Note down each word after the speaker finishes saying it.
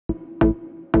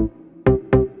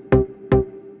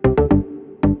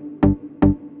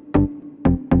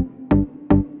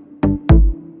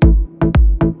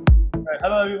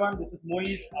everyone. This is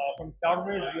Moise from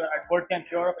Cloudways. We are at WordCamp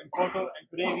Europe in Porto, and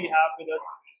today we have with us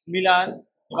Milan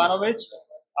Ivanovic.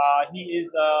 He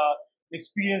is an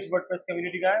experienced WordPress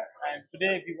community guy, and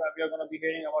today we are going to be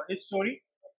hearing about his story.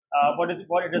 What it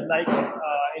is like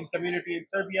in community in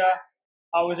Serbia.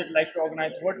 How is it like to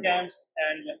organize WordCamps,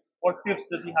 and what tips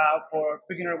does he have for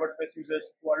beginner WordPress users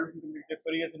who are looking to make their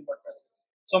careers in WordPress?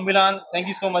 So Milan, thank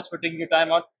you so much for taking your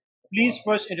time out. Please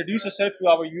first introduce yourself to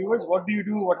our viewers. What do you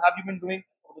do? What have you been doing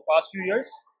over the past few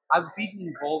years? I've been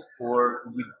involved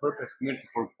with WordPress community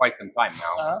for quite some time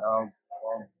now.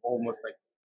 Almost like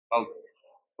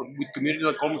with community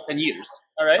like almost 10 years.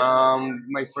 All right.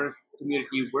 My first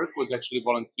community work was actually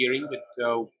volunteering with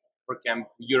WordCamp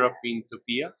Europe in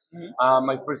Sofia.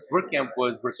 My first WordCamp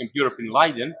was WordCamp Europe in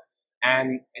Leiden,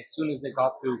 and as soon as I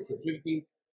got to contributing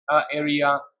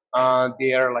area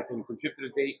there, like in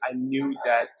Contributors Day, I knew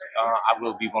that I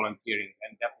will be volunteering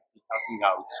and definitely helping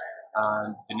out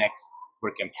the next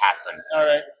WordCamp happen. All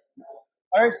right.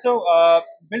 All right. So,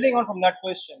 building on from that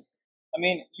question, I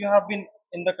mean, you have been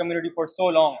in the community for so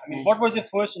long. I mean, what was your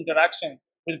first interaction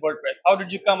with WordPress? How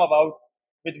did you come about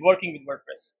with working with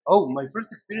WordPress? Oh, my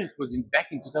first experience was back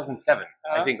in 2007,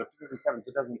 I think, or 2007,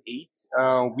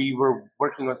 2008. We were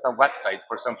working on some website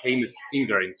for some famous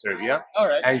singer in Serbia, All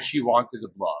right. and she wanted a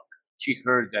blog. She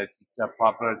heard that it's a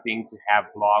popular thing to have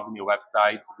blog on your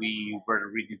website. We were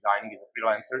redesigning as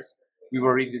freelancers. We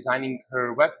were redesigning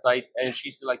her website, and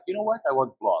she said, like, you know what? I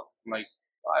want blog. I'm like,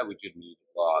 why would you need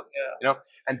a blog? Yeah. You know.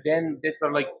 And then that's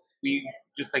where like we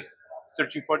just like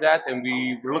searching for that, and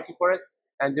we were looking for it.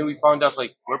 And then we found out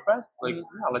like WordPress, like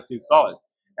yeah, let's install it.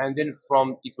 And then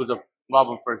it was a love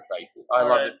on first sight. I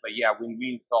loved it. Like yeah, when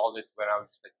we installed it, when I was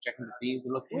just like checking the themes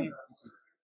and looking, this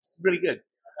is really good.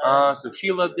 So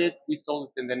she loved it. We sold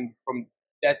it, and then from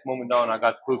that moment on, I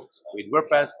got hooked with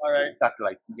WordPress. All right. Started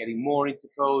like getting more into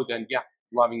code, and yeah,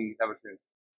 loving it ever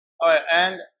since. All right.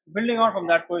 And building on from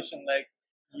that question, like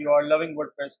you are loving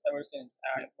WordPress ever since,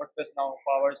 and WordPress now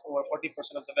powers over 40%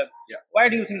 of the web. Yeah. Why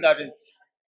do you think that is?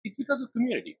 It's because of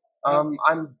community. I'm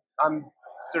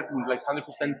certain, like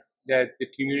 100%, that the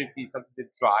community is something that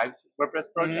drives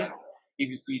WordPress project. If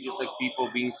you see just like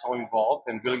people being so involved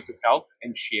and willing to help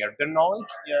and share their knowledge,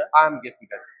 Yeah. I'm guessing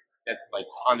that's like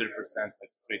 100%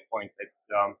 like straight point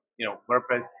that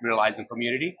WordPress relies on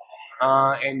community.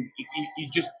 And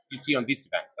you see on this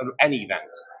event or any event,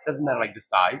 doesn't matter like the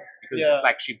size, because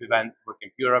flagship events,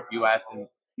 WordCamp Europe, US, and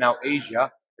now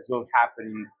Asia, that will happen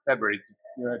in February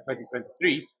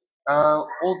 2023.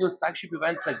 All those flagship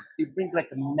events, like they bring like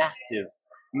a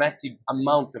massive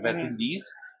amount of attendees.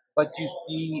 But you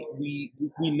see,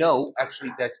 we know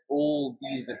actually that all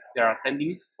these that they're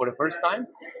attending for the first time,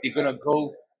 they're gonna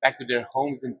go back to their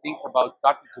homes and think about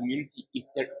starting community if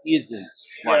there isn't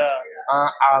one.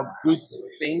 A good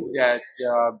thing that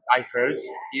I heard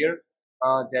here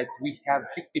that we have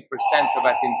 60% of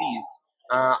attendees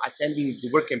attending the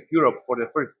WordCamp Europe for the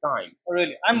first time. Oh,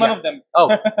 really? I'm one of them.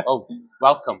 Oh,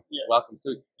 welcome, Yeah. welcome.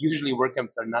 So usually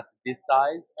WordCamps are not this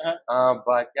size,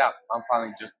 but yeah, I'm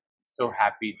finally just so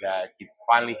happy that it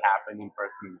finally happened in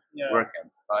person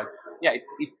WordCamps. But yeah, it's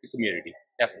the community,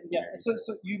 definitely. Yeah.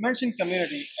 So you mentioned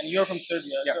community, and you're from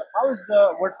Serbia. Yeah. So how is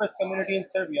the WordPress community in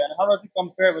Serbia, and how does it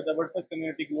compare with the WordPress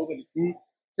community globally?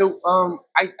 So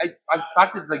I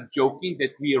started like joking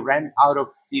that we ran out of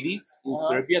cities in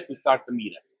Serbia to start the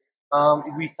meetup.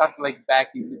 We started like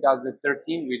back in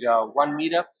 2013 with one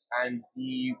meetup, and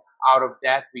out of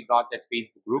that we got that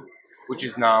Facebook group, which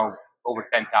is now over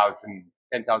 10,000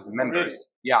 members. Really?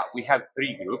 Yeah, we have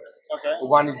 3 groups. Okay.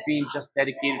 One is being just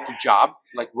dedicated to jobs,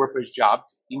 like WordPress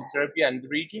jobs in Serbia and the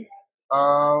region,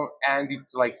 and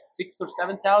it's like 6 or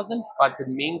 7,000. But the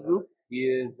main group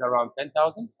is around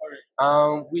 10,000.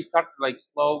 We started like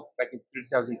slow back in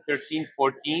 2013,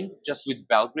 14, just with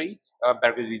Belgrade.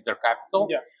 Belgrade is our capital.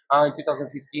 Yeah. In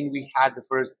 2015, we had the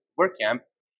first WordCamp,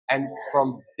 and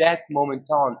from that moment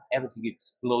on, everything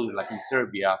exploded, like in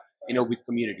Serbia, with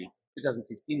community.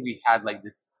 2016, we had like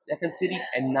this second city,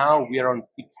 and now we are on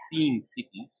 16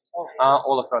 cities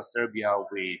all across Serbia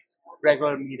with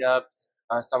regular meetups.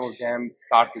 Some of them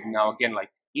started now again like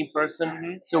in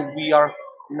person. So we are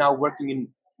now working in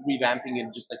revamping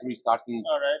and just like restarting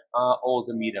all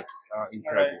the meetups in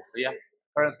Serbia. So yeah,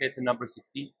 currently at the number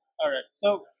 16. All right.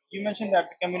 So you mentioned that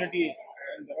the community,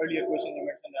 in the earlier question you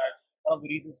mentioned that one of the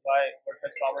reasons why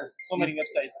WordPress powers so many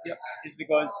websites is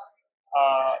because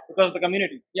of the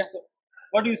community. Yeah. So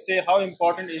what do you say? How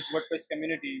important is WordPress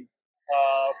community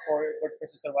for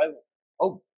WordPress survival?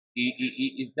 Oh,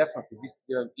 it's definitely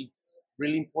it's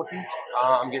really important.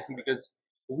 I'm guessing because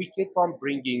we keep on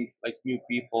bringing like new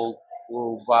people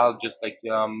while just like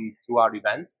through our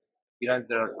events. events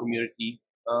that are community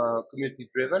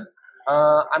driven.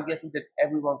 I'm guessing that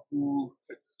everyone who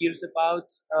hears about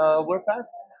WordPress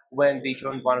when they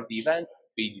join one of the events,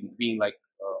 being like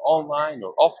online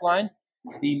or offline,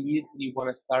 they immediately want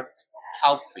to start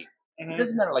helping. It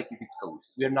doesn't matter like if it's code.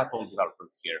 We are not all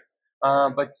developers here.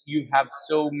 But you have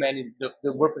so many. The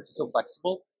WordPress is so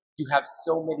flexible. You have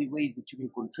so many ways that you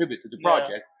can contribute to the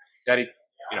project that it's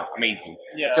amazing.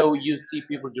 Yeah. So you see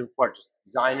people who are just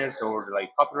designers or like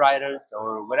copywriters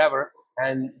or whatever,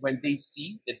 and when they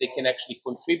see that they can actually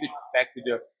contribute back to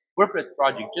the WordPress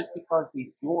project just because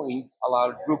they joined a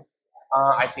large group,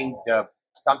 I think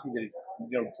something that is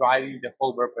driving the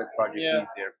whole WordPress project is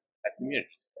their community.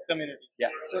 Community. Yeah.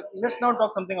 So let's now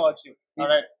talk something about you. All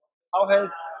right. How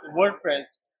has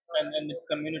WordPress and its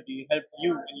community helped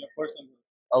you in your personal growth?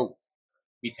 Oh,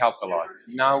 it helped a lot.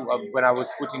 Now, when I was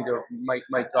putting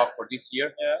my talk for this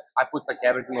year, I put like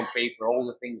everything on paper, all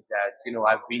the things that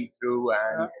I've been through,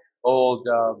 and all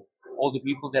the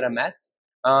people that I met.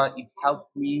 It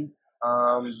helped me.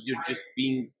 You're just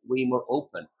being way more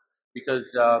open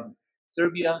because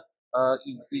Serbia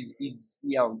is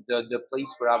the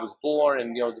place where I was born,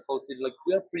 and the whole city. Like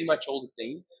we are pretty much all the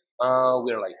same.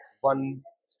 We're like one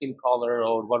skin color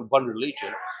or one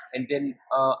religion, and then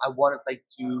I wanted like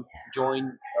to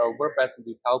join WordPress and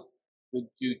to help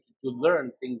to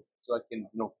learn things so I can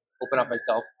open up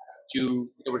myself to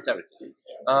towards everything.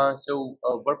 So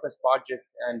WordPress project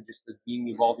and just being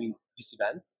involved in these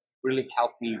events really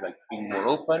helped me like being more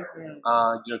open.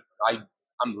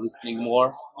 I'm listening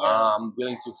more. I'm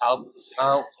willing to help.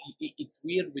 It's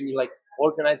weird when you like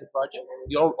organize a project,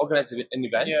 you organize an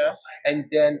event, and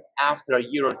then after a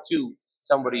year or two,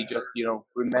 somebody just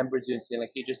remembers you and saying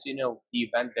like, hey, just the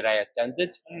event that I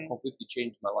attended completely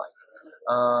changed my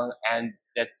life, and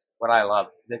that's what I love.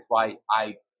 That's why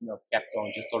I kept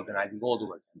on just organizing all the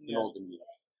WordCamps and all the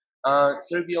meetups.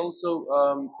 Serbia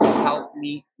also helped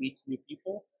me meet new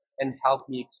people and helped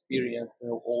me experience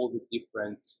all the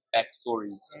different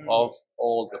backstories of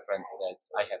all the friends that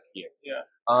I have here.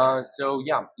 So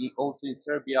yeah, also in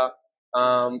Serbia,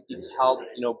 it helped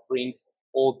bring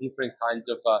all different kinds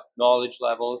of knowledge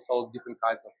levels, all different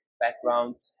kinds of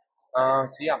backgrounds.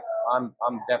 So yeah,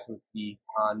 I'm definitely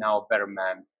now a better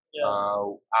man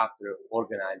after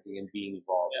organizing and being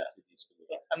involved into this community.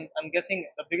 I'm guessing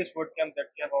the biggest WordCamp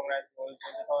that you have organized was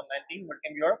in 2019,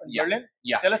 WordCamp Europe in Berlin.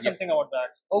 Yeah. Tell us something about that.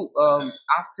 Oh,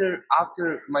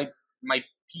 after my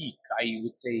peak, I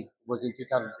would say, was in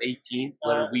 2018,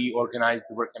 where we organized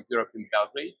the WordCamp Europe in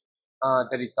Belgrade.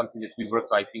 That is something that we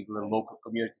worked, I think, with the local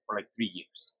community for like 3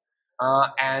 years.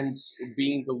 And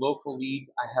being the local lead,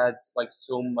 I had like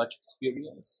so much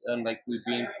experience, and like we've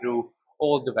been through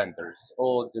all the vendors,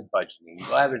 all the budgeting,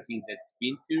 everything that's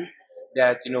been through.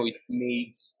 That it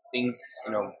made things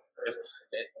just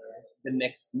the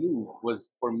next move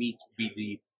was for me to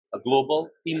be a global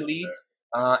team lead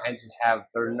and to have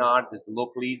Bernard as the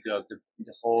local lead of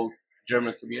the whole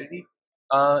German community.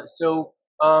 So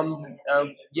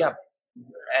yeah,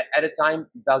 at the time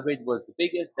Belgrade was the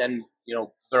biggest, then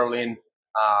Berlin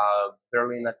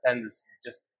attendance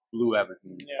just blew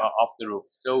everything off the roof.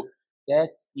 So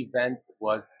that event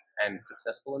was a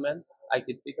successful event. I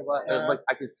can think about like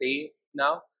I can say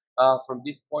now from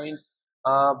this point.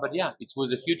 But yeah, it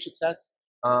was a huge success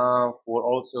for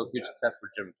also a huge success for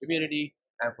German community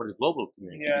and for the global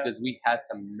community because we had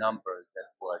some numbers that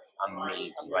was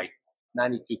amazing, like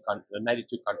 92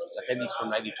 countries, attendees from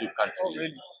 92 countries. Oh, really?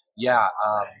 Yeah,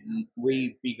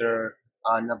 way bigger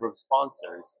number of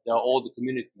sponsors, all the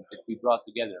communities that we brought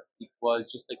together. It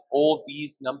was just like all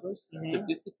these numbers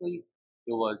statistically,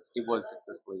 it was a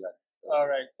successful event. So. All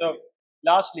right. So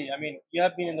lastly, I mean, you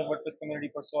have been in the WordPress community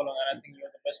for so long, and I think you're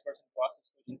the best person to ask this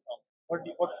question from.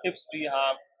 What tips do you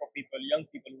have for people, young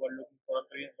people who are looking for a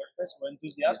career in WordPress, who are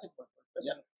enthusiastic about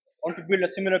WordPress and want to build a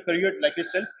similar career like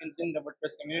yourself in the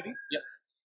WordPress community? Yeah,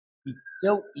 it's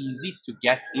so easy to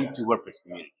get into WordPress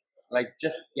community. Like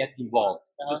just get involved.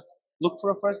 Just look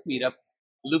for a first meetup.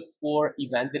 Look for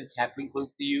event that is happening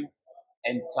close to you,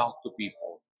 and talk to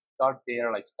people. Start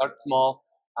there. Like start small.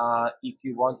 If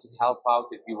you want to help out,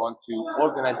 if you want to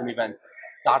organize an event,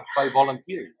 start by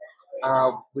volunteering.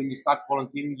 When you start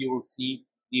volunteering, you will see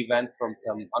the event from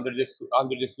some under the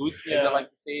hood, as I like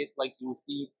to say it. Like you will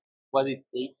see what it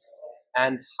takes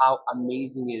and how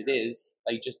amazing it is,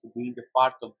 like just being a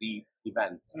part of the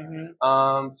event.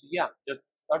 So yeah,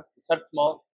 just start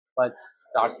small, but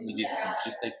start immediately.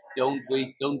 Just like don't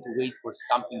wait for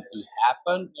something to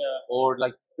happen, or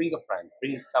like bring a friend,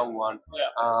 bring someone.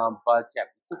 But yeah,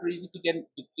 it's super easy to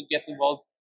get involved.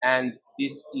 And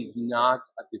this is not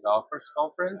a developers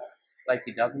conference. Like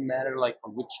it doesn't matter like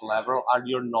on which level are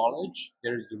your knowledge.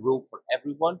 There is room for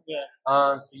everyone. Yeah.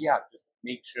 So yeah, just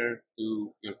make sure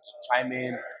to chime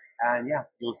in, and yeah,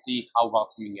 you'll see how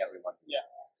welcoming everyone is. Yeah.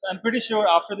 So I'm pretty sure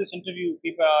after this interview,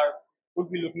 people would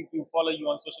be looking to follow you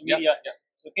on social Yeah, media. yeah.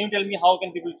 So can you tell me how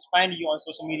can people find you on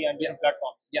social media and different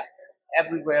platforms? Yeah,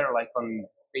 everywhere, like on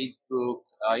Facebook,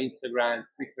 Instagram,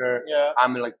 Twitter. Yeah.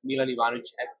 I'm like Milan Ivanovic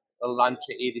at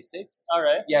Lanche86. All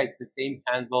right. Yeah, it's the same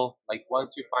handle. Like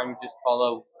once you find, just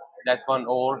follow that one,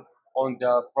 or on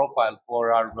the profile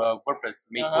for our WordPress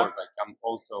make board. Like I'm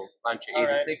also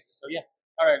Lanche86. So yeah.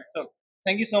 All right. So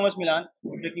thank you so much, Milan,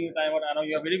 for taking your time out. I know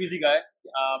you're a very busy guy,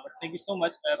 but thank you so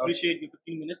much. I appreciate your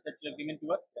 15 minutes that you have given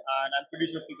to us, and I'm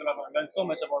pretty sure people have learned so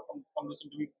much about from this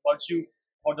interview about you,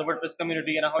 about the WordPress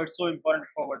community, and how it's so important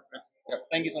for WordPress. Yep.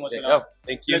 Thank you so much, Yeah, Milan. no,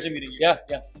 thank you. Pleasure meeting you. Yeah,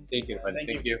 yeah. Thank you, man.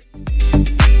 Thank Thank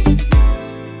you.